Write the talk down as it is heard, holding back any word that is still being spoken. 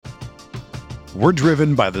We're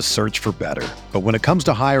driven by the search for better. But when it comes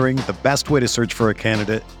to hiring, the best way to search for a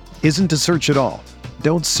candidate isn't to search at all.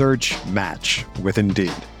 Don't search, match with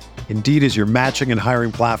Indeed. Indeed is your matching and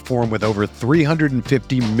hiring platform with over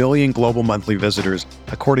 350 million global monthly visitors,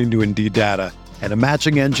 according to Indeed data, and a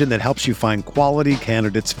matching engine that helps you find quality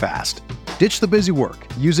candidates fast. Ditch the busy work.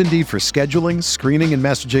 Use Indeed for scheduling, screening, and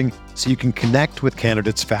messaging so you can connect with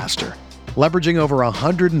candidates faster. Leveraging over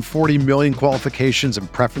 140 million qualifications and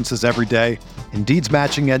preferences every day, Indeed's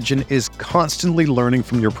matching engine is constantly learning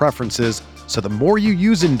from your preferences, so the more you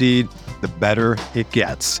use Indeed, the better it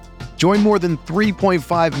gets. Join more than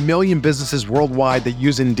 3.5 million businesses worldwide that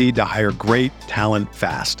use Indeed to hire great talent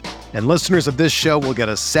fast. And listeners of this show will get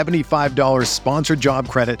a $75 sponsored job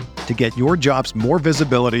credit to get your jobs more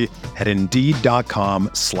visibility at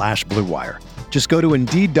Indeed.com/Blue Wire. Just go to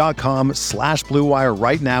Indeed.com/Blue Wire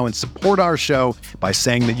right now and support our show by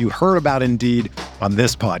saying that you heard about Indeed on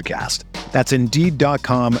this podcast. That's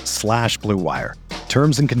Indeed.com/Blue Wire.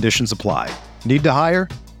 Terms and conditions apply. Need to hire?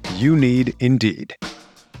 You need Indeed.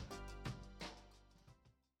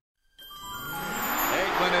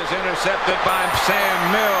 Aikman is intercepted by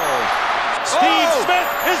Sam Mills. Steve Smith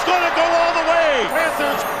is going to go all the way.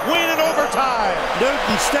 Panthers win in overtime.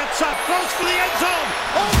 Newton steps up, close for the end zone.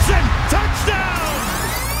 Olsen, touchdown!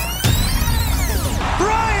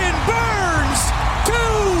 Brian Burns to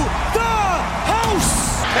the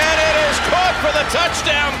house. And it is caught for the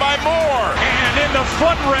touchdown by Moore. And in the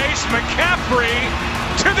foot race, McCaffrey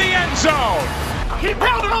to the end zone. Keep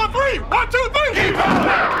pounding on three. 1, 2, 3. Keep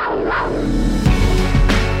pounding.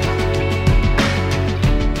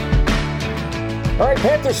 All right,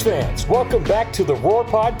 Panthers fans, welcome back to the Roar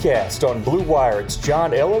Podcast on Blue Wire. It's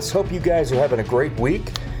John Ellis. Hope you guys are having a great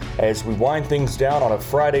week as we wind things down on a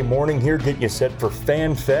Friday morning here, getting you set for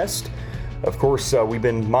Fan Fest. Of course, we've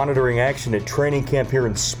been monitoring action at training camp here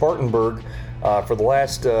in Spartanburg for the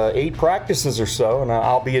last 8 practices or so, and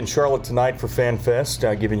I'll be in Charlotte tonight for Fan Fest,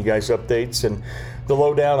 giving you guys updates and the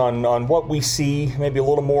lowdown on what we see, maybe a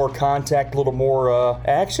little more contact, a little more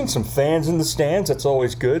action, some fans in the stands. That's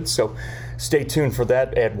always good, so stay tuned for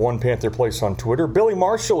that at One Panther Place on Twitter. Billy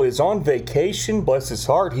Marshall is on vacation, bless his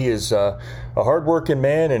heart. He is a hardworking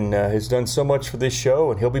man and has done so much for this show,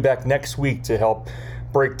 and he'll be back next week to help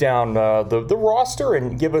break down the roster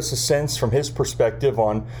and give us a sense from his perspective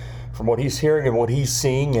from what he's hearing and what he's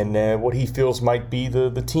seeing and what he feels might be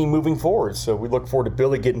the team moving forward. So we look forward to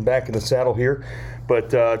Billy getting back in the saddle here.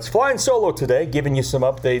 But it's flying solo today, giving you some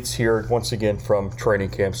updates here once again from training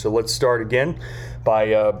camp. So let's start again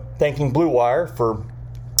by thanking Blue Wire for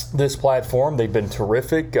this platform. They've been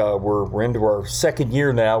terrific. We're into our second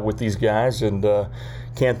year now with these guys, and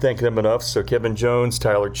can't thank them enough. So Kevin Jones,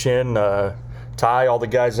 Tyler Chin, Ty, all the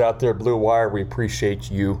guys out there at Blue Wire, we appreciate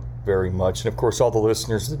you very much. And of course, all the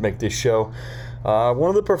listeners that make this show one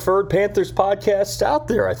of the preferred Panthers podcasts out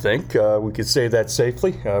there, I think. We could say that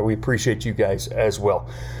safely. We appreciate you guys as well.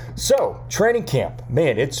 So, training camp.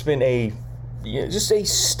 Man, it's been just a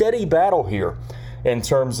steady battle here in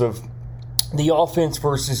terms of the offense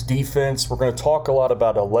versus defense. We're going to talk a lot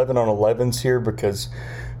about 11-on-11s here because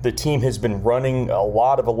the team has been running a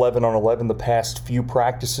lot of 11-on-11 the past few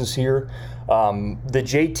practices here. The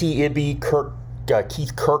JT Ibby,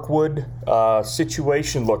 Keith Kirkwood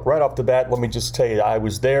situation, look, right off the bat, let me just tell you, I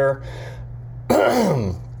was there.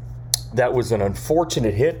 That was an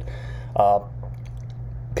unfortunate hit.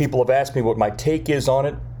 People have asked me what my take is on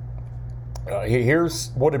it.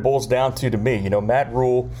 Here's what it boils down to me. You know, Matt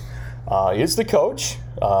Rule is the coach,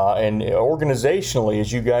 and organizationally,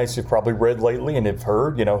 as you guys have probably read lately and have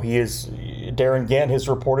heard, you know, Darren Gant has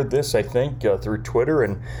reported this, I think, through Twitter,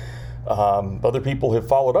 and other people have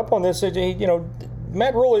followed up on this. You know,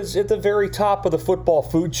 Matt Rule is at the very top of the football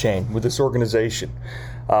food chain with this organization.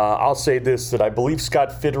 I'll say this, that I believe Scott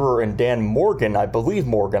Fitterer and Dan Morgan, I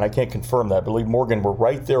can't confirm that, I believe Morgan were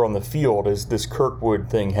right there on the field as this Kirkwood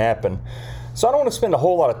thing happened. So I don't want to spend a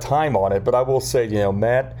whole lot of time on it, but I will say, you know,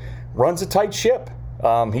 Matt runs a tight ship.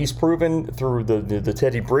 He's proven through the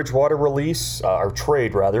Teddy Bridgewater release, or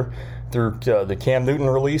trade rather, through the Cam Newton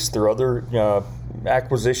release, through other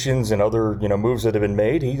acquisitions and other moves that have been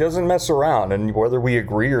made. He doesn't mess around, and whether we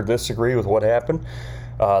agree or disagree with what happened,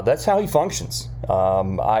 that's how he functions.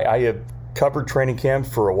 I have covered training camp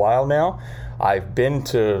for a while now. I've been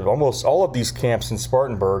to almost all of these camps in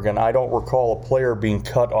Spartanburg, and I don't recall a player being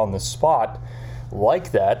cut on the spot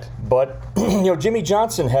like that. But Jimmy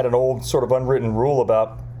Johnson had an old sort of unwritten rule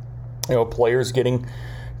about players getting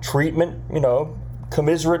treatment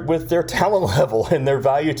commiserate with their talent level and their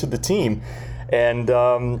value to the team. And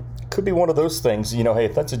could be one of those things, hey,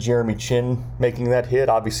 if that's a Jeremy Chin making that hit,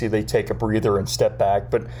 obviously they take a breather and step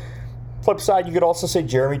back. But Flip side, you could also say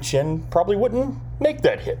Jeremy Chin probably wouldn't make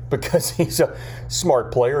that hit because he's a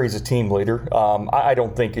smart player. He's a team leader. I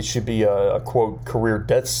don't think it should be a quote, career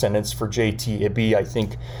death sentence for JT Ibby. I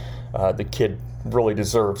think the kid really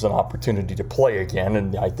deserves an opportunity to play again,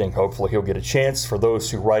 and I think hopefully he'll get a chance. For those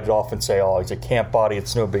who write it off and say, oh, he's a camp body,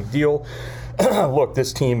 it's no big deal. Look,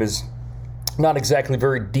 this team is not exactly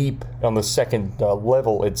very deep on the second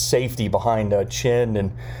level at safety behind Chin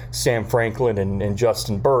and Sam Franklin and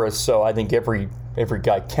Justin Burris, so I think every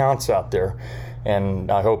guy counts out there,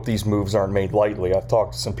 and I hope these moves aren't made lightly. I've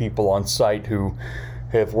talked to some people on site who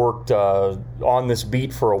have worked on this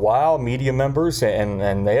beat for a while, media members,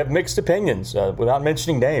 and they have mixed opinions, without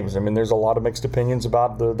mentioning names. I mean, there's a lot of mixed opinions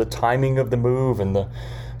about the timing of the move and the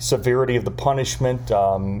severity of the punishment,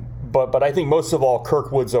 but I think most of all,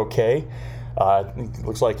 Kirkwood's okay. It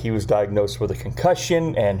looks like he was diagnosed with a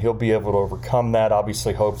concussion, and he'll be able to overcome that,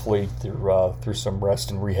 obviously, hopefully, through some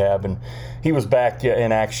rest and rehab. And he was back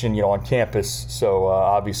in action, on campus, so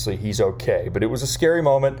obviously he's okay. But it was a scary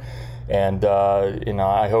moment, and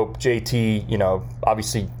I hope JT,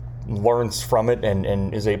 obviously learns from it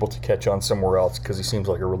and is able to catch on somewhere else, because he seems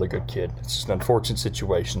like a really good kid. It's just an unfortunate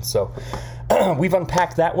situation. So we've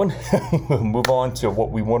unpacked that one. We'll move on to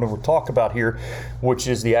what we want to talk about here, which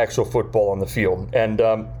is the actual football on the field. And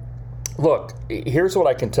look, here's what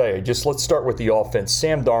I can tell you. Just let's start with the offense.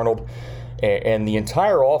 Sam Darnold and the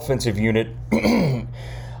entire offensive unit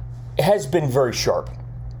has been very sharp.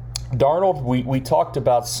 Darnold, we talked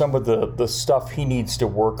about some of the stuff he needs to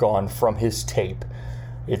work on from his tape.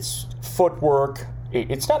 It's footwork.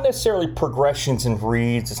 It's not necessarily progressions and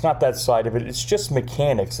reads. It's not that side of it. It's just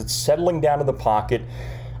mechanics. It's settling down in the pocket,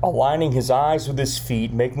 aligning his eyes with his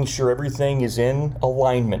feet, making sure everything is in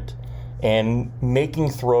alignment, and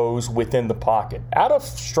making throws within the pocket. Out of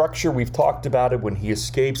structure, we've talked about it when he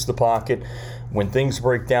escapes the pocket, when things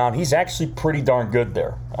break down. He's actually pretty darn good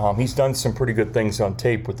there. He's done some pretty good things on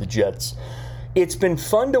tape with the Jets. It's been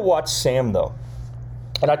fun to watch Sam, though.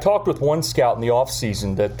 And I talked with one scout in the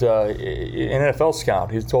offseason, that an NFL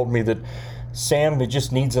scout, who told me that Sam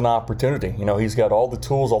just needs an opportunity. He's got all the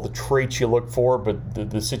tools, all the traits you look for, but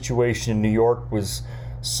the situation in New York was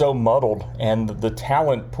so muddled, and the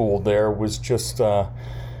talent pool there was just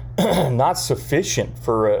not sufficient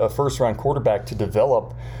for a first-round quarterback to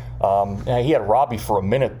develop. He had Robbie for a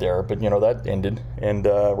minute there, but that ended, and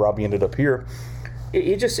Robbie ended up here.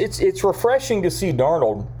 It's refreshing to see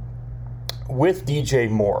Darnold with DJ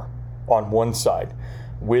Moore on one side,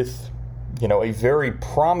 with a very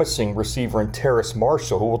promising receiver in Terrace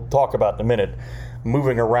Marshall, who we'll talk about in a minute,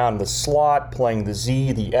 moving around the slot, playing the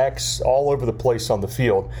Z, the X, all over the place on the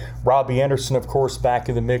field. Robbie Anderson, of course, back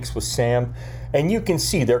in the mix with Sam. And you can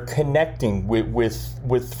see they're connecting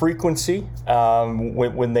with frequency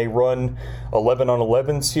when they run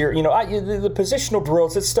 11-on-11s here. The positional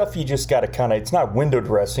drills, it's stuff you just got to it's not window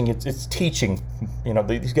dressing, it's teaching.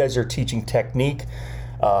 These guys are teaching technique.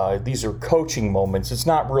 These are coaching moments. It's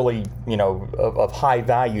not really, of high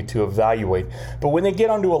value to evaluate. But when they get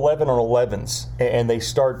onto 11-on-11s and they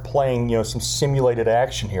start playing, some simulated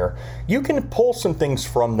action here, you can pull some things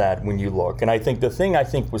from that when you look. And I think the thing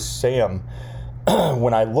with Sam,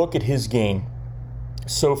 when I look at his game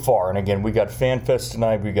so far, and again, we got FanFest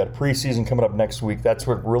tonight, we got preseason coming up next week. That's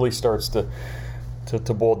what really starts to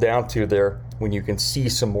boil down to there, when you can see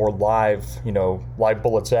some more live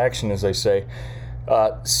bullets action, as they say.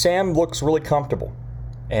 Sam looks really comfortable,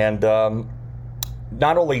 and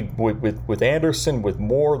not only with Anderson, with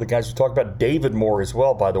Moore, the guys we talked about, David Moore as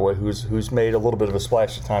well, by the way, who's made a little bit of a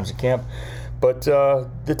splash at times at camp, but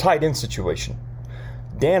the tight end situation.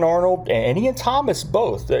 Dan Arnold and Ian Thomas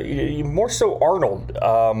both, more so Arnold.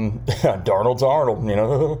 Darnold's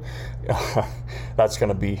Arnold, that's going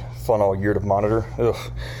to be fun all year to monitor.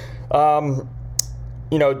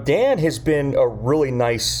 Dan has been a really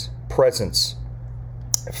nice presence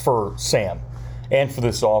for Sam and for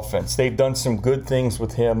this offense. They've done some good things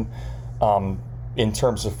with him in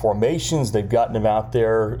terms of formations. They've gotten him out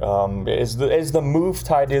there as the move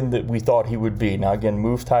tight end that we thought he would be. Now again,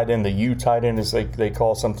 move tight end, the U tight end as they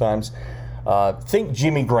call sometimes. Think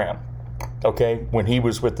Jimmy Graham, okay, when he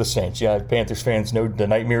was with the Saints. Yeah, Panthers fans know the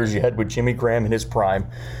nightmares you had with Jimmy Graham in his prime.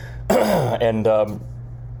 And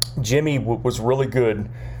Jimmy was really good.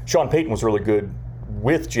 Sean Payton was really good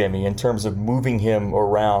with Jimmy in terms of moving him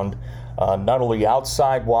around, not only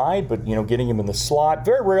outside wide, but getting him in the slot.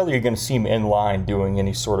 Very rarely you're going to see him in line doing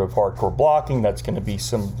any sort of hardcore blocking. That's going to be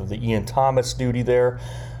some of the Ian Thomas duty there.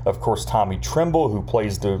 Of course, Tommy Tremble, who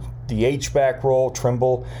plays the H-back role.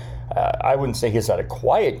 Tremble I wouldn't say he's at a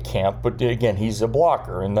quiet camp, but again, he's a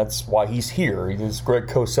blocker, and that's why he's here. As Greg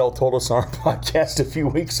Cosell told us on our podcast a few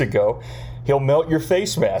weeks ago, he'll melt your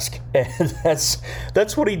face mask, and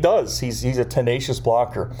that's what he does. He's a tenacious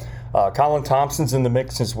blocker. Colin Thompson's in the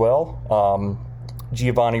mix as well.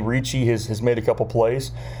 Giovanni Ricci has made a couple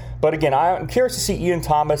plays. But again, I'm curious to see Ian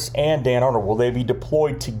Thomas and Dan Arnold. Will they be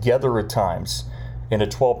deployed together at times in a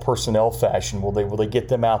 12 personnel fashion? Will they get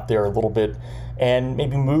them out there a little bit and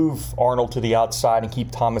maybe move Arnold to the outside and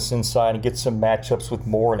keep Thomas inside and get some matchups with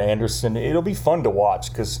Moore and Anderson? It'll be fun to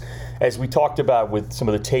watch because, as we talked about with some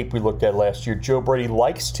of the tape we looked at last year, Joe Brady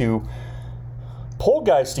likes to pull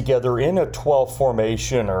guys together in a 12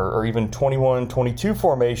 formation or even 21-22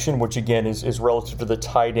 formation, which again is relative to the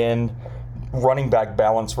tight end running back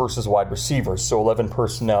balance versus wide receivers. So 11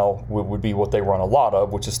 personnel would be what they run a lot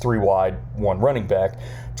of, which is 3 wide, 1 running back.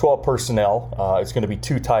 12 personnel, it's going to be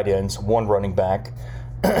 2 tight ends, 1 running back.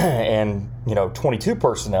 And 22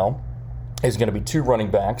 personnel is going to be 2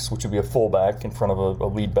 running backs, which would be a fullback in front of a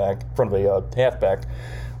lead back, in front of a halfback,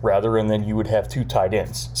 rather, and then you would have 2 tight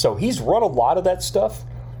ends. So he's run a lot of that stuff,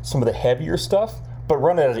 some of the heavier stuff, but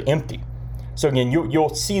run it at empty. So again,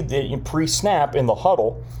 you'll see the pre-snap in the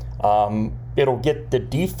huddle, it'll get the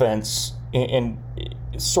defense in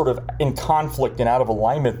sort of in conflict and out of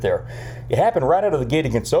alignment there. It happened right out of the gate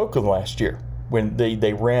against Oakland last year when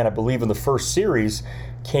they ran, I believe in the first series,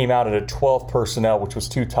 came out at a 12 personnel, which was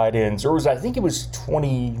 2 tight ends, or I think it was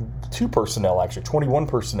 22 personnel actually, 21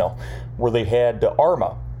 personnel, where they had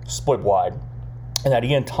Arma split wide and that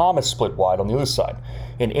Ian Thomas split wide on the other side.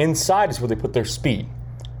 And inside is where they put their speed.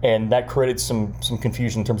 And that created some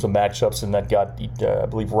confusion in terms of matchups, and that got, I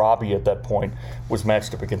believe, Robbie at that point was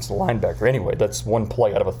matched up against the linebacker. Anyway, that's one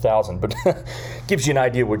play out of 1,000, but gives you an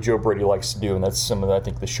idea what Joe Brady likes to do, and that's some of, I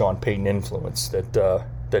think, the Sean Payton influence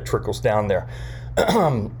that trickles down there.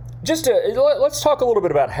 Let's talk a little bit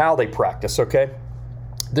about how they practice, okay?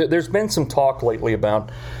 There's been some talk lately about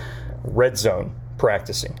red zone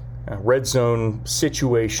practicing. Red zone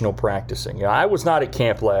situational practicing. I was not at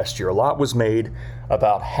camp last year. A lot was made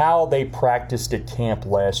about how they practiced at camp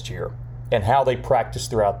last year and how they practiced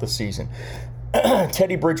throughout the season.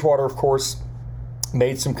 Teddy Bridgewater, of course,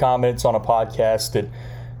 made some comments on a podcast that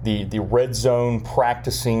the red zone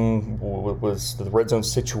practicing was the red zone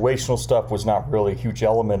situational stuff was not really a huge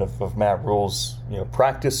element of Matt Rule's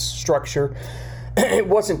practice structure. It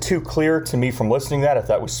wasn't too clear to me from listening to that if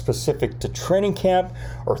that was specific to training camp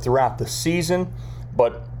or throughout the season.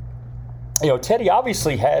 But, Teddy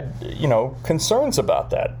obviously had, concerns about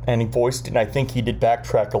that. And he voiced it, and I think he did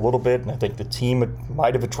backtrack a little bit, and I think the team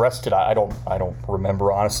might have addressed it. I don't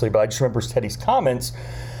remember, honestly, but I just remember Teddy's comments.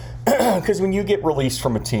 Because when you get released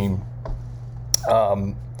from a team,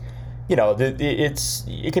 it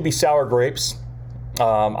can be sour grapes.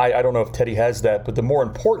 I don't know if Teddy has that, but the more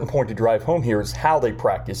important point to drive home here is how they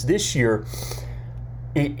practice. This year,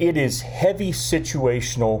 it is heavy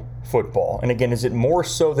situational football. And again, is it more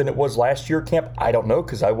so than it was last year camp? I don't know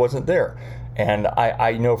because I wasn't there. And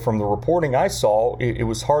I know from the reporting I saw, it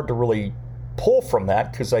was hard to really pull from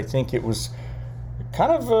that because I think it was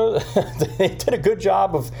kind of, they did a good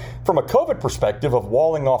job of, from a COVID perspective, of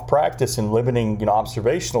walling off practice and limiting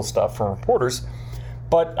observational stuff from reporters.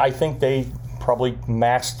 But I think they probably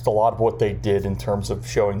masked a lot of what they did in terms of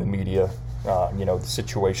showing the media, the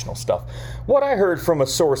situational stuff. What I heard from a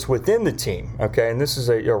source within the team, okay, and this is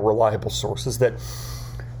a reliable source, is that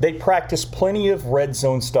they practice plenty of red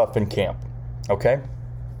zone stuff in camp, okay?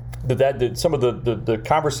 That some of the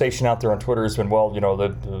conversation out there on Twitter has been,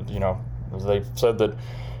 they said that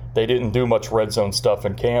they didn't do much red zone stuff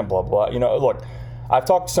in camp, blah, blah. Look, I've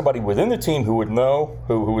talked to somebody within the team who would know,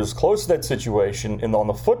 who was close to that situation, and on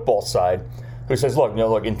the football side, who says,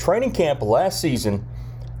 look, in training camp last season,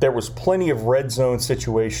 there was plenty of red zone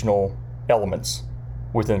situational elements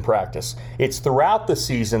within practice. It's throughout the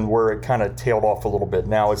season where it kind of tailed off a little bit.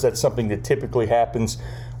 Now, is that something that typically happens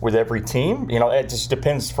with every team? It just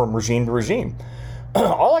depends from regime to regime.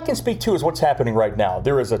 All I can speak to is what's happening right now.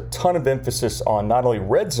 There is a ton of emphasis on not only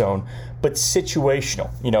red zone, but situational.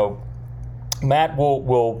 Matt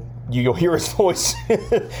you'll hear his voice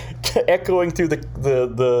echoing through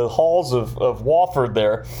the halls of Wofford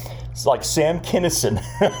there. It's like Sam Kinison,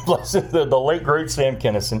 the late great Sam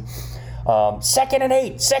Kinison. 2nd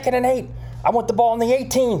and 8. I want the ball in the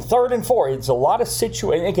 18, 3rd and 4. It's a lot of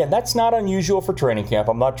situation. Again, that's not unusual for training camp.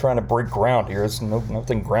 I'm not trying to break ground here. It's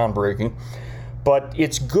nothing groundbreaking. But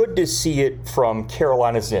it's good to see it from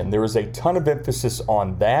Carolina's end. There is a ton of emphasis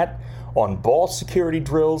on that, on ball security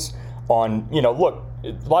drills, on, look,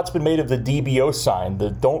 lots been made of the DBO sign, the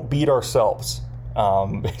don't beat ourselves.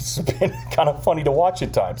 It's been kind of funny to watch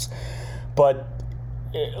at times. But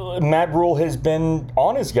Matt Rule has been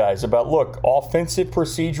on his guys about, look, offensive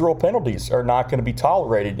procedural penalties are not going to be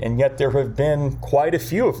tolerated, and yet there have been quite a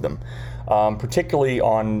few of them, particularly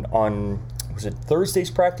on was it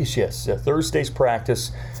Thursday's practice? Yes, Thursday's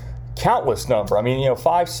practice, countless number. I mean,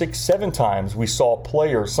 5, 6, 7 times we saw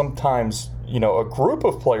players, sometimes, a group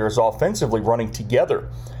of players offensively running together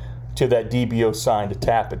to that DBO sign to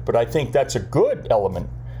tap it. But I think that's a good element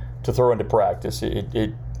to throw into practice.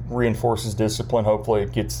 It reinforces discipline. Hopefully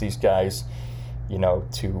it gets these guys,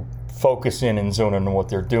 to focus in and zone in on what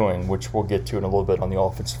they're doing, which we'll get to in a little bit on the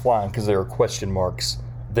offensive line because there are question marks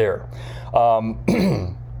there.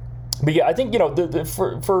 But yeah, I think,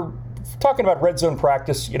 for talking about red zone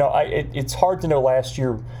practice, it's hard to know last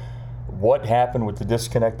year what happened with the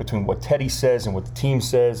disconnect between what Teddy says and what the team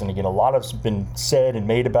says. And again, a lot has been said and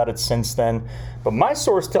made about it since then. But my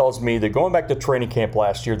source tells me that going back to training camp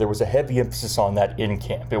last year, there was a heavy emphasis on that in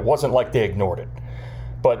camp. It wasn't like they ignored it.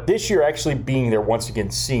 But this year, actually being there once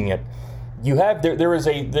again, seeing it, you have there's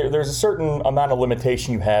a certain amount of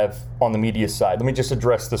limitation you have on the media side. Let me just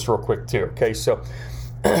address this real quick too. Okay, so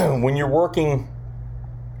when you're working.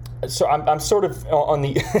 So I'm sort of on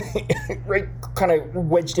the right kind of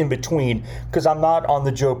wedged in between because I'm not on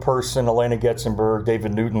the Joe Person, Elena Getzenberg,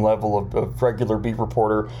 David Newton level of regular beat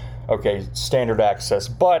reporter, standard access,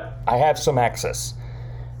 but I have some access.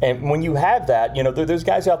 And when you have that, there's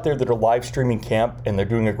guys out there that are live streaming camp and they're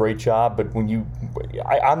doing a great job, but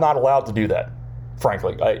I'm not allowed to do that,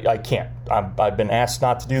 frankly. I can't. I've been asked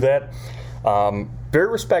not to do that, very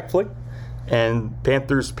respectfully, and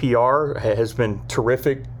Panthers PR has been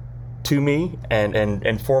terrific to me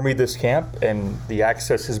and for me this camp, and the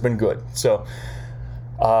access has been good. So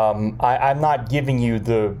I'm not giving you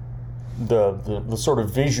the sort of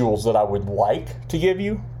visuals that I would like to give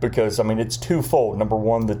you because, it's twofold. Number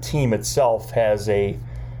one, the team itself has a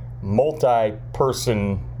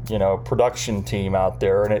multi-person, production team out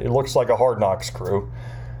there, and it looks like a Hard Knocks crew.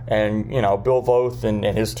 And, Bill Voth and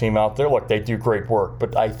his team out there, look, they do great work,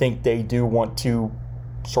 but I think they do want to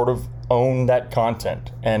sort of own that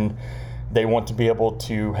content, and they want to be able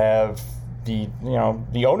to have the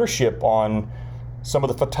ownership on some of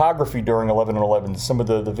the photography during 11 and 11, some of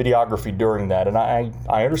the videography during that, and I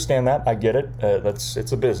understand that. I get it.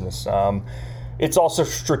 It's a business. It's also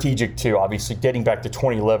strategic too. Obviously, dating back to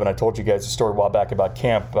 2011, I told you guys a story a while back about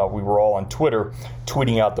camp. We were all on Twitter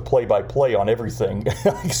tweeting out the play-by-play on everything,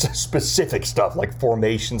 specific stuff like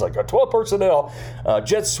formations, like 12 personnel,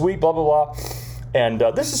 jet sweep, blah blah blah. And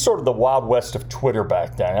this is sort of the Wild West of Twitter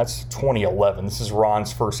back then. That's 2011. This is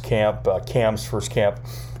Ron's first camp, Cam's first camp.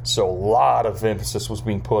 So a lot of emphasis was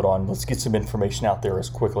being put on, let's get some information out there as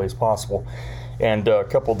quickly as possible. And a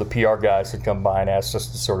couple of the PR guys had come by and asked us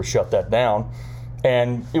to sort of shut that down.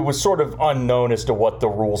 And it was sort of unknown as to what the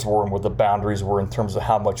rules were and what the boundaries were in terms of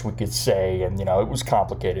how much we could say. And, it was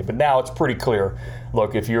complicated. But now it's pretty clear.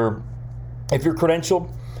 Look, if you're credentialed,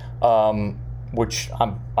 which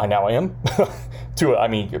I now am,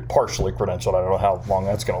 partially credentialed. I don't know how long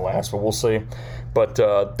that's going to last, but we'll see.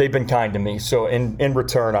 But they've been kind to me. So in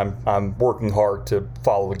return, I'm working hard to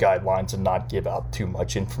follow the guidelines and not give out too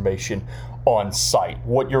much information on site.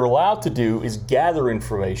 What you're allowed to do is gather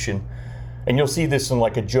information, and you'll see this in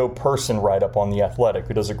like a Joe Person write-up on The Athletic,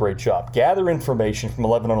 who does a great job. Gather information from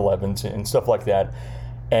 11 on 11s and stuff like that,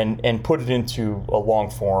 and put it into a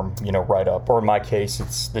long-form, write-up. Or in my case,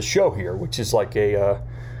 it's the show here, which is like a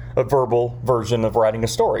verbal version of writing a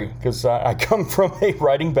story, because I come from a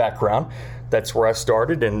writing background. That's where I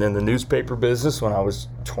started, and then the newspaper business when I was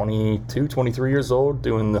 22, 23 years old,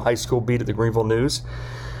 doing the high school beat at the Greenville News.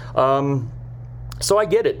 So I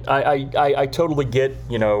get it. I totally get,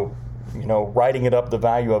 writing it up, the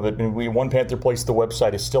value of it. And One Panther Place, the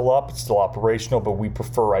website is still up. It's still operational, but we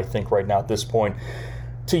prefer, I think, right now at this point,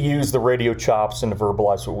 to use the radio chops and to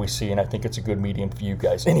verbalize what we see, and I think it's a good medium for you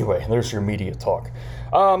guys. Anyway, there's your media talk.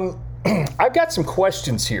 I've got some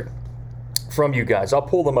questions here from you guys. I'll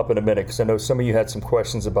pull them up in a minute because I know some of you had some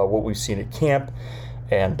questions about what we've seen at camp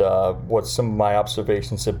and what some of my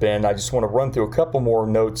observations have been. I just want to run through a couple more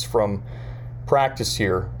notes from practice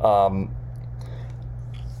here.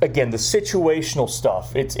 Again, the situational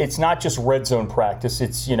stuff, it's not just red zone practice.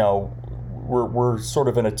 It's, we're sort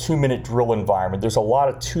of in a 2-minute drill environment. There's a lot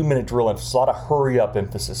of 2-minute drill emphasis, a lot of hurry up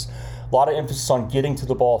emphasis, a lot of emphasis on getting to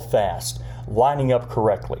the ball fast, lining up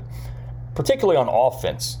correctly, particularly on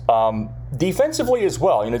offense. Defensively as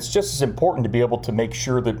well, it's just as important to be able to make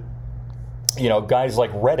sure that, guys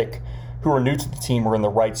like Reddick, who are new to the team, are in the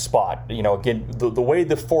right spot. Again, the way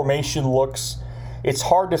the formation looks, It's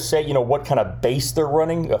hard to say, what kind of base they're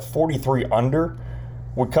running. A 43 under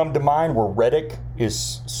would come to mind, where Reddick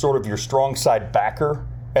is sort of your strong side backer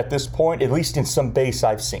at this point, at least in some base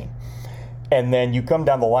I've seen. And then you come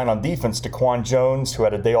down the line on defense, Daquan Jones, who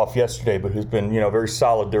had a day off yesterday, but who's been, very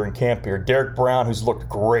solid during camp here. Derek Brown, who's looked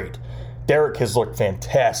great. Derek has looked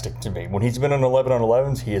fantastic to me. When he's been on 11 on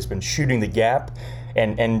 11s, he has been shooting the gap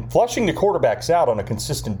and flushing the quarterbacks out on a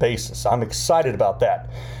consistent basis. I'm excited about that.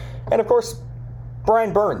 And of course,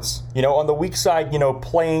 Brian Burns, on the weak side,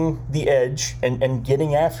 playing the edge and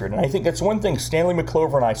getting after it. And I think that's one thing Stanley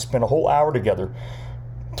McClover and I spent a whole hour together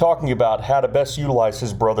talking about how to best utilize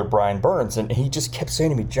his brother Brian Burns, and he just kept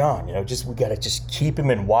saying to me, John, we got to just keep him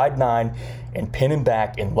in wide 9 and pin him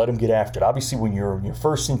back and let him get after it. Obviously, when you're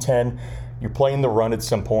 1st and 10, you're playing the run at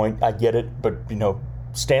some point. I get it, but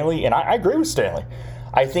Stanley, and I agree with Stanley.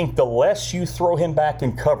 I think the less you throw him back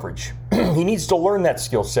in coverage, he needs to learn that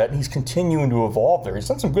skill set, and he's continuing to evolve there. He's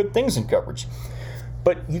done some good things in coverage,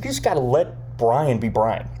 but you just got to let Brian be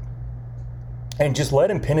Brian. And just let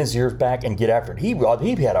him pin his ears back and get after it. He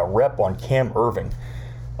had a rep on Cam Irving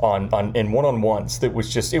in one-on-ones that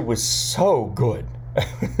was just, it was so good.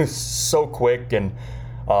 So quick. And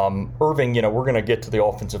Irving, we're going to get to the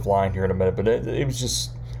offensive line here in a minute, but it was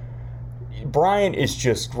just, Brian is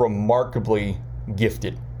just remarkably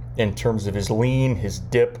gifted in terms of his lean, his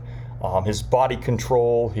dip, his body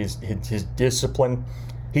control, his discipline.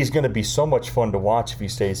 He's going to be so much fun to watch if he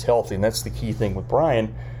stays healthy, and that's the key thing with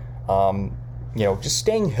Brian. Just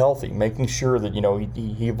staying healthy, making sure that,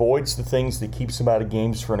 he avoids the things that keeps him out of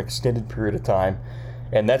games for an extended period of time.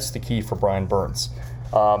 And that's the key for Brian Burns.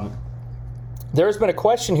 There's been a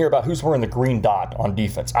question here about who's wearing the green dot on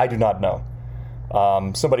defense. I do not know.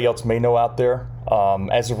 Somebody else may know out there.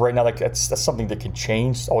 As of right now, that's something that can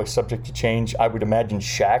change, always subject to change. I would imagine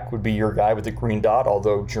Shaq would be your guy with the green dot,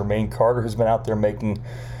 although Jermaine Carter has been out there making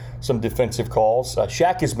some defensive calls.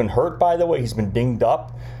 Shaq has been hurt, by the way. He's been dinged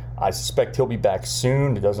up. I suspect he'll be back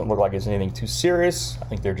soon. It doesn't look like it's anything too serious. I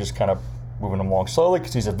think they're just kind of moving him along slowly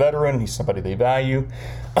because he's a veteran. He's somebody they value,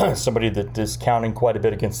 somebody that is counting quite a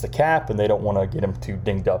bit against the cap, and they don't want to get him too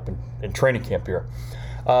dinged up in training camp here.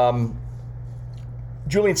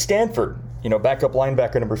 Julian Stanford, backup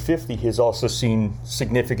linebacker number 50, has also seen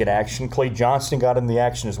significant action. Clay Johnston got in the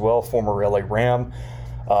action as well, former LA Ram,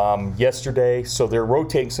 yesterday. So they're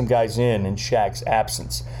rotating some guys in Shaq's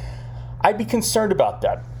absence. I'd be concerned about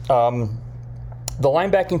that. The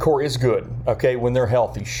linebacking core is good, okay, when they're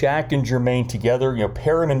healthy. Shaq and Jermaine together.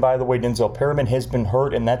 Perriman, by the way, Denzel Perriman has been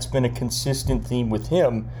hurt, and that's been a consistent theme with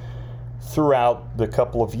him throughout the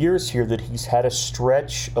couple of years here, that he's had a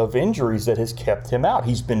stretch of injuries that has kept him out.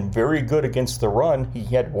 He's been very good against the run. He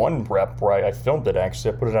had one rep where I filmed it,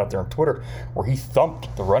 actually. I put it out there on Twitter, where he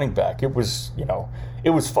thumped the running back. It was, it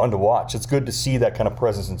was fun to watch. It's good to see that kind of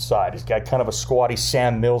presence inside. He's got kind of a squatty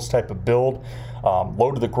Sam Mills type of build,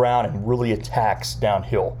 low to the ground, and really attacks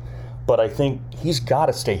downhill. But I think he's got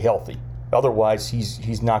to stay healthy. Otherwise,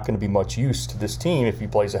 he's not going to be much use to this team if he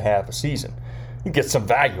plays a half a season. You get some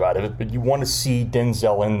value out of it, but you want to see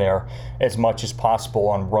Denzel in there as much as possible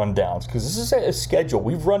on rundowns, because this is a schedule.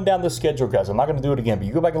 We've run down the schedule, guys. I'm not going to do it again, but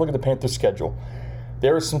you go back and look at the Panthers schedule.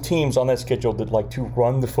 There are some teams on that schedule that like to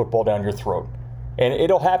run the football down your throat. And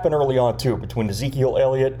it'll happen early on, too, between Ezekiel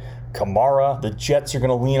Elliott, Kamara. The Jets are going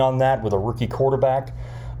to lean on that with a rookie quarterback.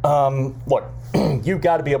 Look, you've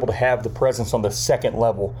got to be able to have the presence on the second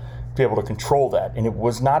level to be able to control that. And it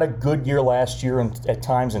was not a good year last year at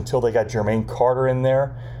times until they got Jermaine Carter in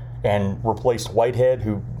there and replaced Whitehead,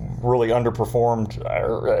 who really underperformed,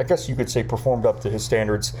 or I guess you could say performed up to his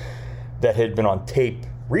standards that had been on tape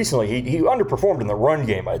recently. He underperformed in the run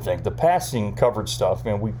game, I think. The passing coverage stuff,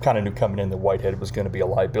 man, we kind of knew coming in that Whitehead was going to be a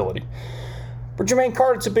liability. For Jermaine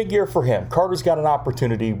Carter, it's a big year for him. Carter's got an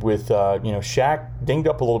opportunity with, Shaq dinged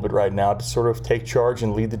up a little bit right now to sort of take charge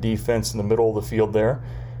and lead the defense in the middle of the field there,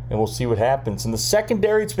 and we'll see what happens. In the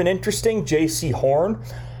secondary, it's been interesting. J.C. Horn,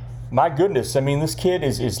 my goodness, I mean, this kid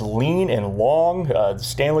is lean and long.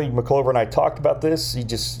 Stanley McClover and I talked about this.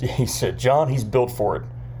 He said, John, he's built for it.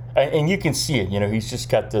 And you can see it. He's just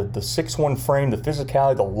got the 6'1" frame, the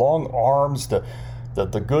physicality, the long arms, the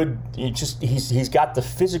good. He's got the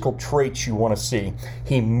physical traits you want to see.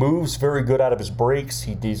 He moves very good out of his breaks.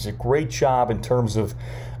 He does a great job in terms of,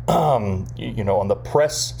 on the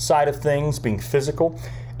press side of things, being physical.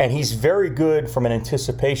 And he's very good from an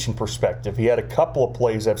anticipation perspective. He had a couple of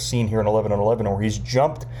plays I've seen here in 11-on-11 where he's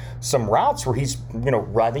jumped some routes where he's,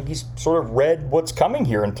 I think he's sort of read what's coming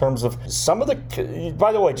here in terms of some of the,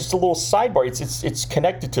 by the way, just a little sidebar. It's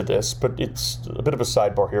connected to this, but it's a bit of a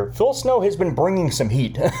sidebar here. Phil Snow has been bringing some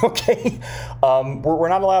heat, okay? We're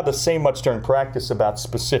not allowed to say much during practice about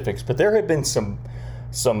specifics, but there have been some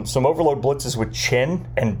overload blitzes with Chin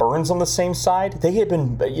and Burns on the same side. They have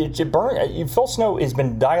been Phil Snow has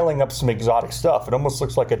been dialing up some exotic stuff. It almost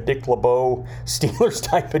looks like a Dick LeBeau Steelers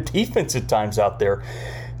type of defense at times out there.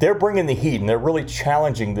 They're bringing the heat, and they're really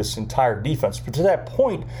challenging this entire defense. But to that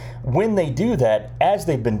point, when they do that, as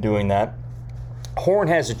they've been doing that, Horn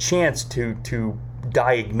has a chance to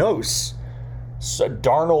diagnose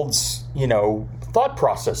Darnold's, thought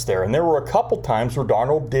process there. And there were a couple times where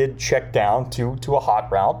Darnold did check down to a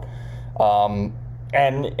hot route,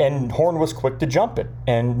 and Horn was quick to jump it.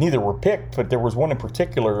 And neither were picked, but there was one in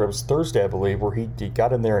particular, it was Thursday, I believe, where he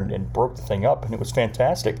got in there and broke the thing up, and it was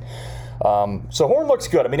fantastic. So Horn looks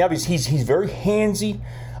good. I mean, obviously he's very handsy.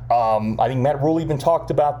 I think Matt Rule even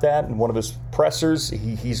talked about that in one of his pressers.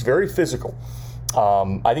 He's very physical.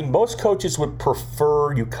 I think most coaches would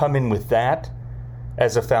prefer you come in with that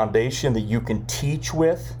as a foundation that you can teach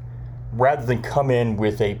with, rather than come in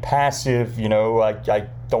with a passive, I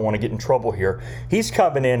don't want to get in trouble here. He's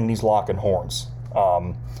coming in and he's locking horns.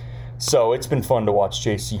 So it's been fun to watch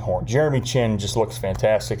J.C. Horn. Jeremy Chin just looks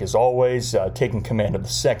fantastic as always, taking command of the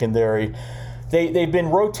secondary. They've been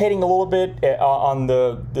rotating a little bit on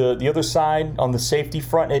the other side, on the safety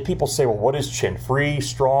front. And people say, well, what is Chin? Free,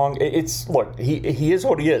 strong? Look, he is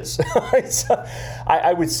what he is.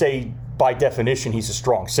 I would say, by definition, he's a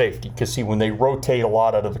strong safety, because when they rotate a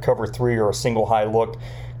lot out of the cover three or a single high look,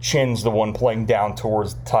 Chin's the one playing down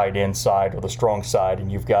towards the tight end side or the strong side,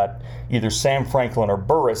 and you've got either Sam Franklin or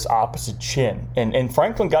Burris opposite Chin. And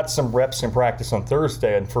Franklin got some reps in practice on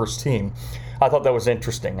Thursday on first team. I thought that was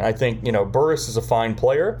interesting. And I think, Burris is a fine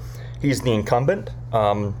player. He's the incumbent.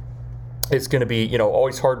 It's going to be,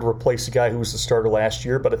 always hard to replace a guy who was the starter last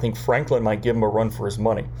year, but I think Franklin might give him a run for his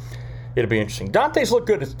money. It'll be interesting. Dante's looked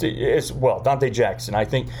good as well. Dante Jackson. I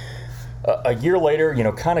think a year later,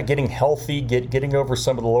 kind of getting healthy, getting over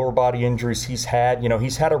some of the lower body injuries he's had.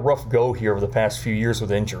 He's had a rough go here over the past few years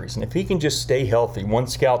with injuries. And if he can just stay healthy, one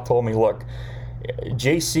scout told me, look,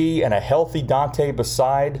 JC and a healthy Dante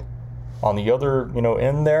beside on the other,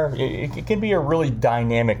 end there, it can be a really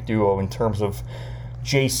dynamic duo in terms of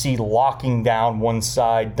JC locking down one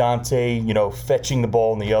side, Dante, fetching the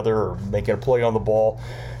ball on the other or making a play on the ball.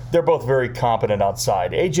 They're both very competent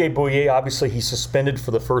outside. A.J. Bouye, obviously, he's suspended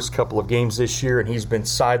for the first couple of games this year, and he's been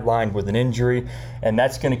sidelined with an injury, and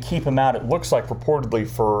that's going to keep him out, it looks like, reportedly,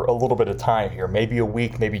 for a little bit of time here. Maybe a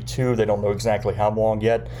week, maybe two. They don't know exactly how long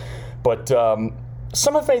yet. But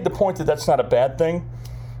some have made the point that that's not a bad thing,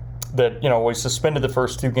 that, we suspended the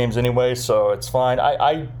first two games anyway, so it's fine.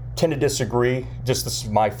 I tend to disagree. Just this is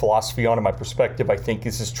my philosophy on it, my perspective. I think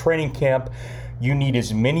this is training camp. You need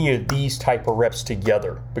as many of these type of reps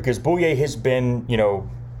together, because Bouye has been,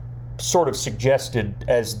 sort of suggested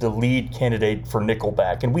as the lead candidate for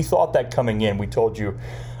nickelback. And we thought that coming in. We told you,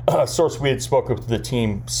 a source we had spoken to the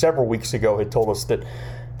team several weeks ago had told us that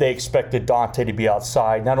they expected Dante to be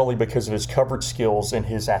outside, not only because of his coverage skills and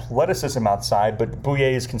his athleticism outside, but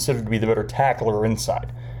Bouye is considered to be the better tackler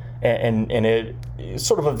inside. And it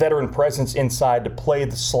sort of a veteran presence inside to play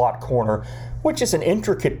the slot corner, which is an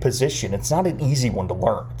intricate position. It's not an easy one to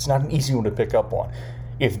learn. It's not an easy one to pick up on.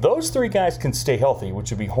 If those three guys can stay healthy,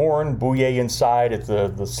 which would be Horn, Bouye inside at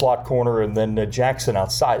the slot corner, and then Jackson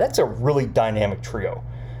outside, that's a really dynamic trio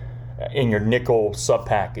in your nickel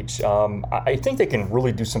sub-package. I think they can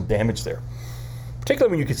really do some damage there,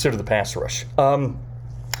 particularly when you consider the pass rush.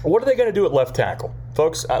 What are they going to do at left tackle?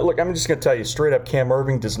 Folks, look, I'm just going to tell you straight up, Cam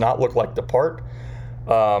Irving does not look like the part.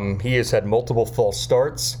 He has had multiple false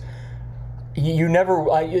starts.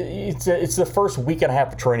 It's the first week and a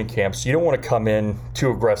half of training camp, so you don't want to come in too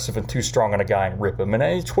aggressive and too strong on a guy and rip him.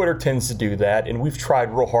 And Twitter tends to do that, and we've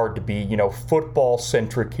tried real hard to be,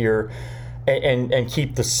 football-centric here and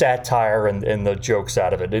keep the satire and the jokes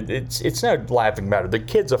out of it. It's not a laughing matter. The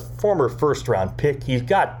kid's a former first-round pick. He's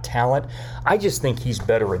got talent. I just think he's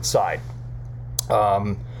better inside.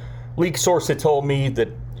 League source had told me that,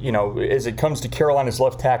 as it comes to Carolina's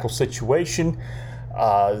left tackle situation,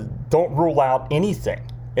 don't rule out anything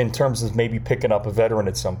in terms of maybe picking up a veteran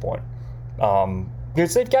at some point.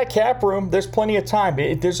 Because they've got cap room. There's plenty of time.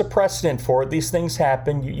 There's a precedent for it. These things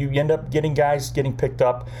happen. You end up getting guys getting picked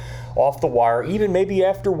up off the wire, even maybe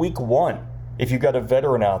after week one. if you've got a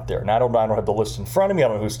veteran out there. And I don't have the list in front of me. I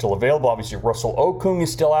don't know who's still available. Obviously, Russell Okung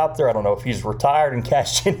is still out there. I don't know if he's retired and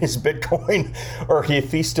cashed in his Bitcoin or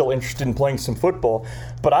if he's still interested in playing some football.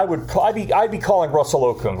 But I'd be calling Russell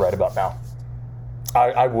Okung right about now.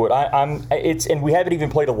 I would. And we haven't even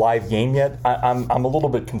played a live game yet. I'm a little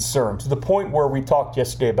bit concerned to the point where we talked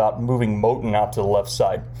yesterday about moving Moton out to the left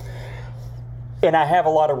side. And I have a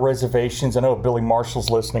lot of reservations. I know if Billy Marshall's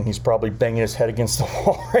listening, he's probably banging his head against the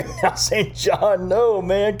wall right now saying, John, no,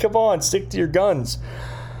 man, come on, stick to your guns.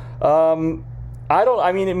 Moton,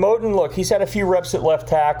 look, he's had a few reps at left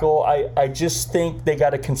tackle. I just think they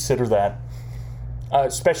got to consider that.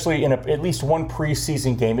 Especially in at least one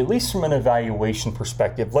preseason game, at least from an evaluation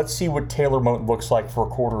perspective. Let's see what Taylor Moton looks like for a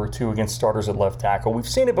quarter or two against starters at left tackle. We've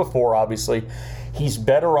seen it before, obviously. He's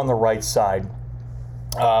better on the right side,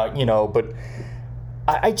 but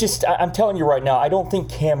I'm telling you right now, I don't think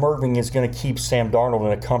Cam Irving is going to keep Sam Darnold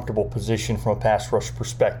in a comfortable position from a pass rush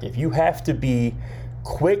perspective. You have to be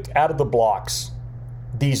quick out of the blocks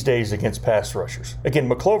these days against pass rushers. Again,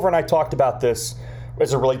 McClover and I talked about this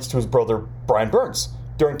as it relates to his brother, Brian Burns.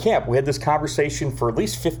 During camp, we had this conversation for at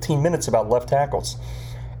least 15 minutes about left tackles.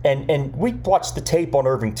 And we watched the tape on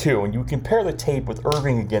Irving, too. And you compare the tape with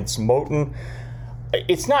Irving against Moton.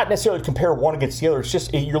 It's not necessarily to compare one against the other. It's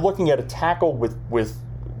just you're looking at a tackle with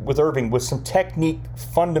Irving with some technique,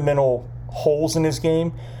 fundamental holes in his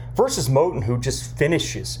game versus Moton, who just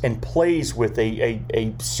finishes and plays with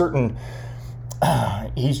a certain...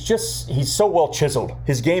 he's so well chiseled.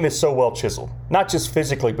 His game is so well chiseled. Not just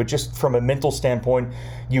physically, but just from a mental standpoint,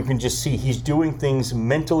 you can just see he's doing things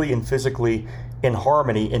mentally and physically in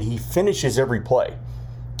harmony, and he finishes every play.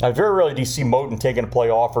 Very rarely do you see Moton taking a play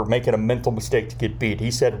off or making a mental mistake to get beat. He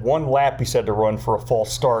said one lap he said to run for a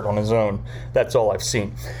false start on his own. That's all I've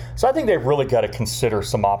seen. So I think they've really got to consider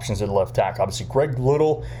some options at left tackle. Obviously, Greg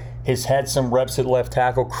Little has had some reps at left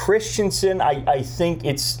tackle. Christensen, I think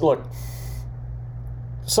look,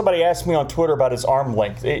 somebody asked me on Twitter about his arm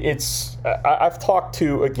length. I've talked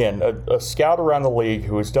to, again, a scout around the league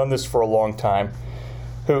who has done this for a long time,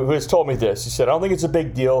 who has told me this. He said, I don't think it's a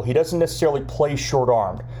big deal. He doesn't necessarily play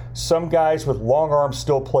short-armed. Some guys with long arms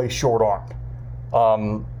still play short-armed.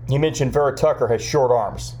 He mentioned Vera Tucker has short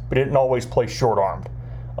arms, but he didn't always play short-armed.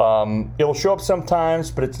 It'll show up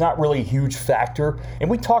sometimes, but it's not really a huge factor. And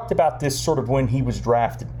we talked about this sort of when he was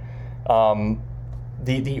drafted.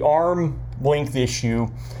 The arm length issue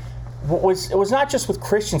was not just with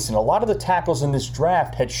Christensen. A lot of the tackles in this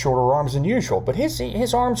draft had shorter arms than usual, but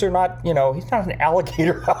his arms are not, he's not an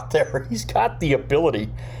alligator out there. He's got the ability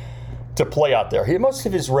to play out there. Most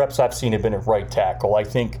of his reps I've seen have been at right tackle. I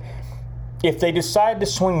think if they decide to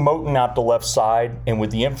swing Moton out the left side, and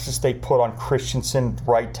with the emphasis they put on Christensen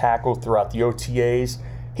right tackle throughout the OTAs,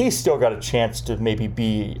 he's still got a chance to maybe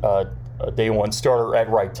be a day one starter at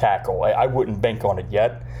right tackle. I wouldn't bank on it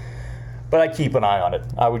yet, but I keep an eye on it.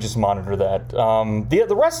 I would just monitor that.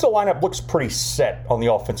 The rest of the lineup looks pretty set on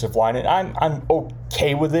the offensive line, and I'm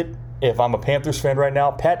okay with it if I'm a Panthers fan right now.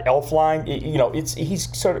 Pat Elflein,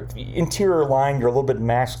 he's sort of interior line. You're a little bit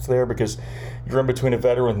masked there because you're in between a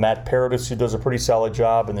veteran with Matt Paradis, who does a pretty solid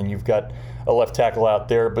job, and then you've got a left tackle out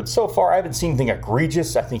there. But so far, I haven't seen anything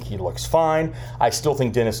egregious. I think he looks fine. I still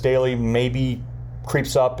think Dennis Daly maybe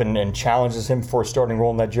creeps up and challenges him for a starting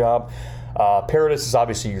role in that job. Paradis is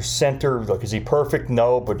obviously your center. Look, is he perfect?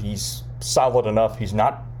 No, but he's solid enough. He's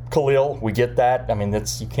not Khalil. We get that. I mean,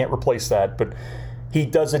 you can't replace that. But he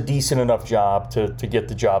does a decent enough job to get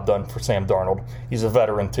the job done for Sam Darnold. He's a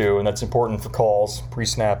veteran, too, and that's important for calls,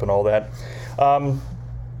 pre-snap, and all that.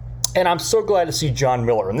 And I'm so glad to see John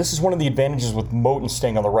Miller. And this is one of the advantages with Moton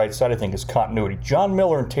staying on the right side, I think, is continuity. John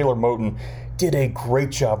Miller and Taylor Moton did a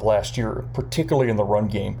great job last year, particularly in the run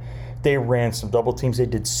game. They ran some double teams. They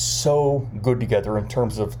did so good together in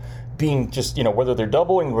terms of being just, whether they're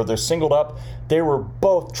doubling or they're singled up. They were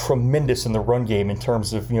both tremendous in the run game in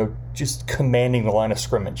terms of, just commanding the line of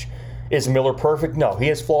scrimmage. Is Miller perfect? No. He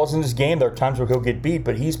has flaws in his game. There are times where he'll get beat,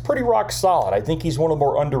 but he's pretty rock solid. I think he's one of the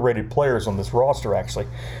more underrated players on this roster, actually.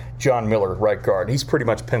 John Miller, right guard. He's pretty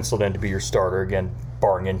much penciled in to be your starter, again,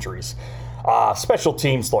 barring injuries. Special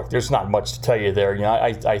teams, look, there's not much to tell you there.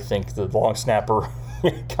 I think the long snapper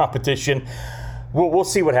competition, we'll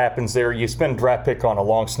see what happens there. You spend a draft pick on a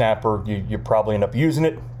long snapper, you probably end up using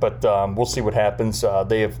it, but we'll see what happens.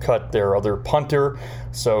 They have cut their other punter,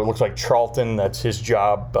 so it looks like Charlton, that's his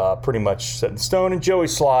job, pretty much set in stone, and Joey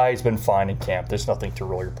Sly has been fine in camp. There's nothing to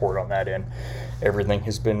really report on that end. Everything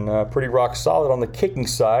has been pretty rock solid on the kicking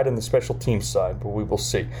side and the special teams side, but we will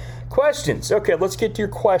see. Questions. Okay, let's get to your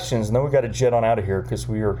questions, and then we got to jet on out of here because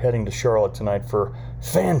we are heading to Charlotte tonight for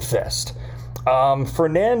FanFest.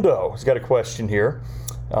 Fernando has got a question here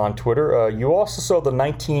on Twitter. You also saw the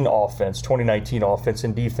 2019 offense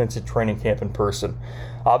and defense at training camp in person.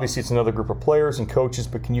 Obviously, it's another group of players and coaches,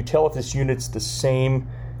 but can you tell if this unit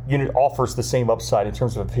offers the same upside in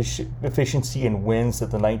terms of efficiency and wins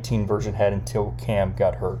that the 19 version had until Cam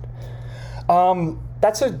got hurt?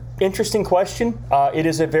 That's an interesting question. It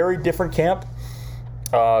is a very different camp,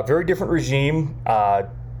 very different regime,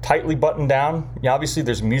 tightly buttoned down. Obviously,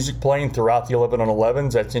 there's music playing throughout the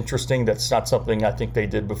 11-on-11s. That's interesting. That's not something I think they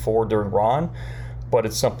did before during Ron, but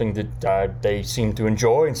it's something that they seem to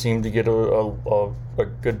enjoy and seem to get a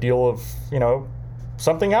good deal of,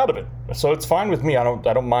 something out of it. So it's fine with me. I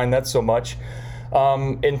don't mind that so much.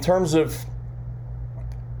 In terms of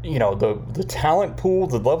the talent pool,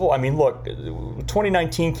 the level. I mean, look,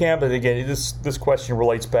 2019 camp, and again, this question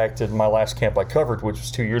relates back to my last camp I covered, which was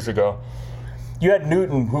 2 years ago. You had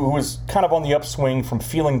Newton, who was kind of on the upswing from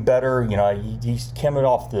feeling better. He's coming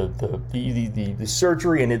off the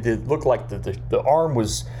surgery, and it looked like the arm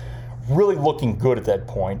was really looking good at that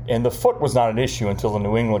point, and the foot was not an issue until the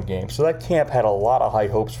New England game. So that camp had a lot of high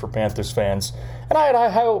hopes for Panthers fans, and I had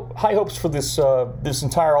high hopes for this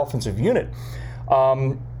entire offensive unit.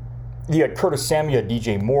 You had Curtis Samuel,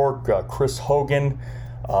 DJ Moore, Chris Hogan.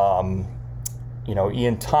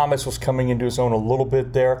 Ian Thomas was coming into his own a little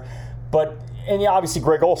bit there, and obviously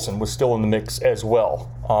Greg Olsen was still in the mix as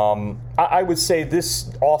well. I would say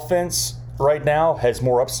this offense right now has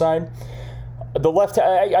more upside. The left,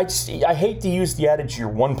 I hate to use the adage you're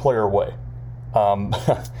one player away,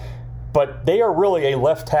 but they are really a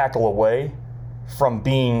left tackle away from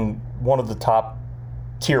being one of the top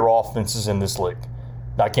tier offenses in this league.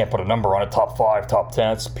 I can't put a number on it, top 5, top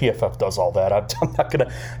 10. PFF does all that. I'm not going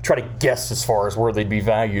to try to guess as far as where they'd be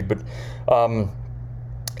valued, but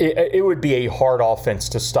it would be a hard offense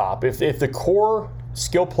to stop. If the core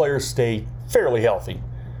skill players stay fairly healthy.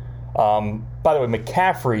 By the way,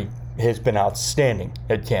 McCaffrey has been outstanding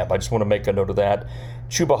at camp. I just want to make a note of that.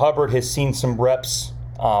 Chuba Hubbard has seen some reps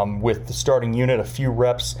with the starting unit, a few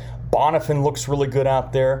reps. Bonifan looks really good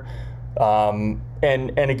out there. And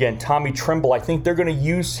again, Tommy Tremble, I think they're going to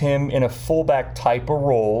use him in a fullback type of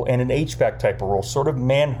role and an H-back type of role, sort of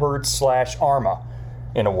Manhurts / Arma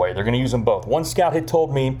in a way. They're going to use them both. One scout had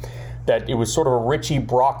told me that it was sort of a Richie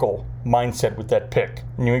Brockle mindset with that pick.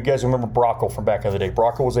 You guys remember Brockle from back in the day.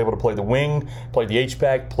 Brockle was able to play the wing, played the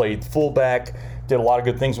H-back, played fullback, did a lot of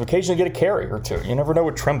good things, occasionally get a carry or two. You never know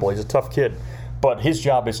with Tremble. He's a tough kid. But his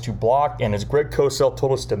job is to block, and as Greg Cosell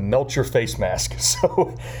told us, to melt your face mask.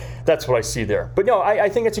 So that's what I see there. But no, I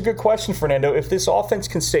think it's a good question, Fernando. If this offense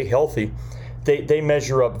can stay healthy, they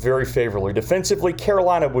measure up very favorably. Defensively,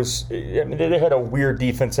 Carolina they had a weird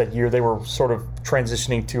defense that year. They were sort of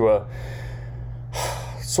transitioning to a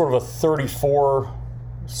 34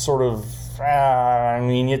 sort of,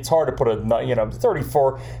 it's hard to put a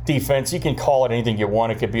 34 defense. You can call it anything you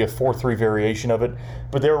want. It could be a 4-3 variation of it,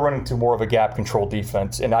 but they were running to more of a gap control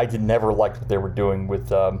defense, and I did never like what they were doing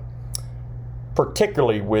with,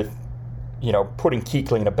 particularly with, putting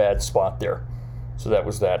Kuechly in a bad spot there. So that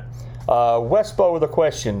was that. Westbo with a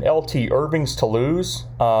question. LT, Irving's to lose?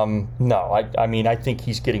 No, I think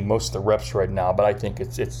he's getting most of the reps right now, but I think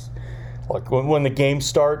it's like when the games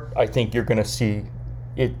start, I think you're going to see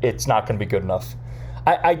it's not going to be good enough.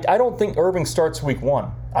 I don't think Irving starts week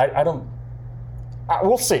 1.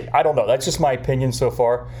 We'll see. I don't know. That's just my opinion so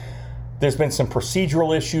far. There's been some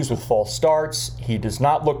procedural issues with false starts. He does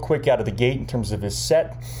not look quick out of the gate in terms of his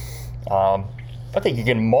set. I think you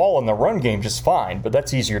can maul in the run game just fine, but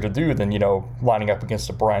that's easier to do than, lining up against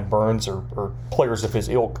a Brian Burns or players of his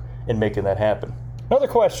ilk and making that happen. Another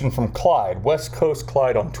question from Clyde, West Coast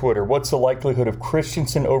Clyde on Twitter. What's the likelihood of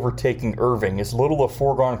Christensen overtaking Irving? Is little a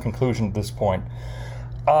foregone conclusion at this point?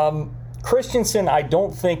 Christensen, I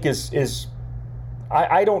don't think is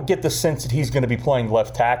I don't get the sense that he's going to be playing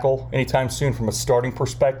left tackle anytime soon from a starting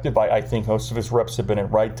perspective. I think most of his reps have been at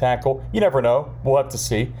right tackle. You never know. We'll have to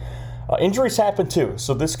see. Injuries happen too,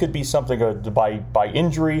 so this could be something by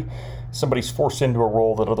injury. Somebody's forced into a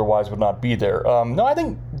role that otherwise would not be there. No, I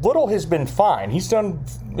think Little has been fine. He's done,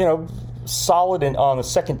 solid on the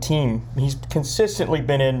second team. He's consistently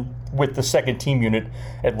been in with the second team unit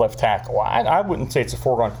at left tackle. I wouldn't say it's a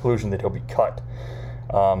foregone conclusion that he'll be cut,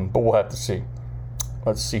 but we'll have to see.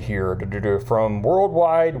 Let's see here. From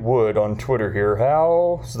Worldwide Wood on Twitter here.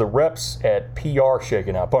 How's the reps at PR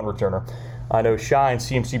shaking out? Punt returner. I know Shy and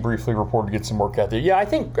CMC briefly reported to get some work out there. Yeah, I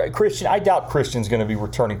think I doubt Christian's going to be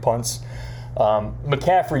returning punts.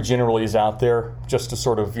 McCaffrey generally is out there just to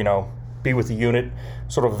sort of, be with the unit,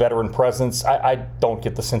 sort of veteran presence. I don't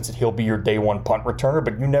get the sense that he'll be your day one punt returner,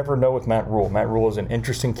 but you never know with Matt Rule. Matt Rule is an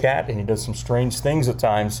interesting cat, and he does some strange things at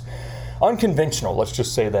times. Unconventional, let's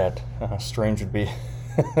just say that. Strange would be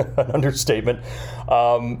an understatement.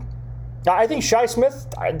 I think Shi Smith,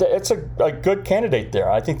 it's a good candidate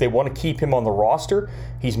there. I think they want to keep him on the roster.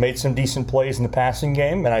 He's made some decent plays in the passing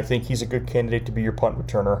game, and I think he's a good candidate to be your punt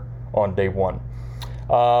returner on day one.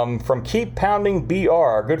 From Keep Pounding BR,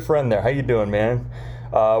 our good friend there. How you doing, man?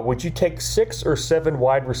 Would you take 6 or 7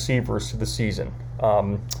 wide receivers to the season?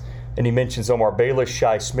 And he mentions Omar Bayless,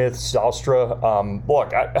 Shi Smith, Zylstra.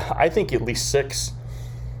 Look, I think at least 6.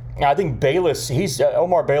 I think Bayless,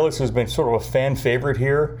 Omar Bayless has been sort of a fan favorite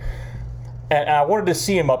here. And I wanted to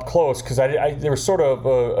see him up close because there was sort of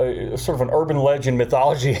an urban legend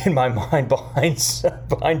mythology in my mind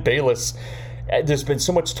behind Bayless. There's been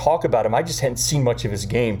so much talk about him. I just hadn't seen much of his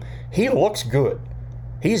game. He looks good.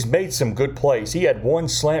 He's made some good plays. He had one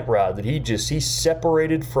slant route that he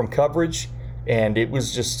separated from coverage, and it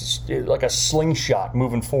was just like a slingshot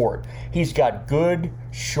moving forward. He's got good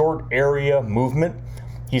short area movement.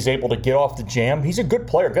 He's able to get off the jam. He's a good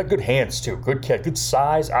player. Got good hands, too. Good catch, good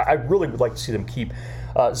size. I really would like to see them keep.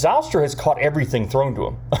 Zylstra has caught everything thrown to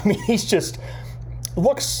him. I mean, he's just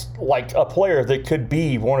looks like a player that could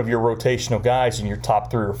be one of your rotational guys in your top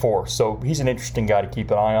 3 or 4. So he's an interesting guy to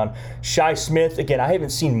keep an eye on. Shi Smith, again, I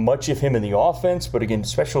haven't seen much of him in the offense, but again,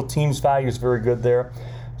 special teams value is very good there.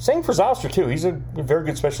 Same for Zylstra, too. He's a very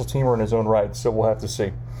good special teamer in his own right, so we'll have to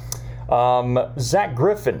see. Zach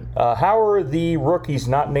Griffin, how are the rookies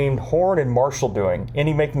not named Horn and Marshall doing?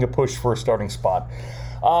 Any making a push for a starting spot?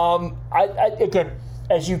 Again,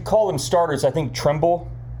 as you call them starters, I think Trimble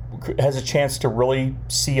has a chance to really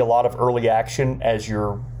see a lot of early action as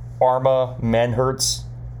your Arma, Manhertz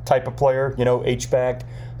type of player, H-back,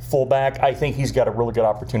 fullback. I think he's got a really good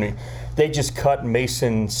opportunity. They just cut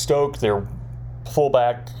Mason Stoke, their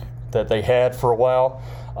fullback that they had for a while.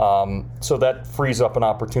 So that frees up an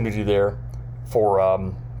opportunity there for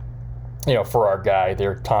our guy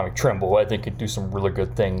there, Tommy Trimble, who I think could do some really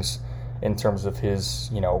good things in terms of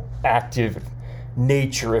his, active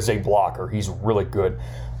nature as a blocker. He's really good.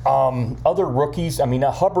 Other rookies,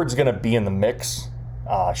 Hubbard's going to be in the mix.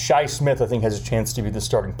 Shi Smith, I think, has a chance to be the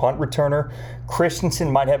starting punt returner. Christensen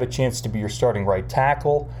might have a chance to be your starting right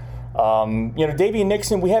tackle. Davian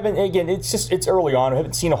Nixon, we haven't, again, it's early on. We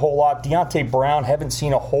haven't seen a whole lot. Deontay Brown, haven't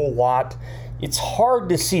seen a whole lot. It's hard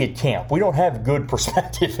to see at camp. We don't have good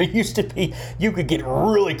perspective. It used to be you could get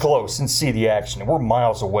really close and see the action. We're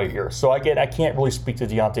miles away here. So I can't really speak to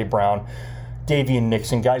Deontay Brown, Davian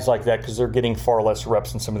Nixon, guys like that, because they're getting far less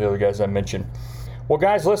reps than some of the other guys I mentioned. Well,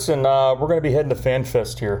 guys, listen, we're going to be heading to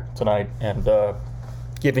FanFest here tonight and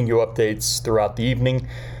giving you updates throughout the evening.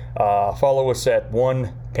 Follow us at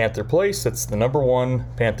 1 Panther Place. That's the number 1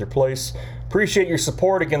 Panther Place. Appreciate your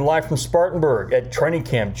support. Again, live from Spartanburg at training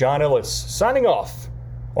camp. John Ellis signing off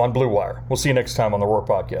on Blue Wire. We'll see you next time on the Roar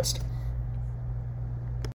Podcast.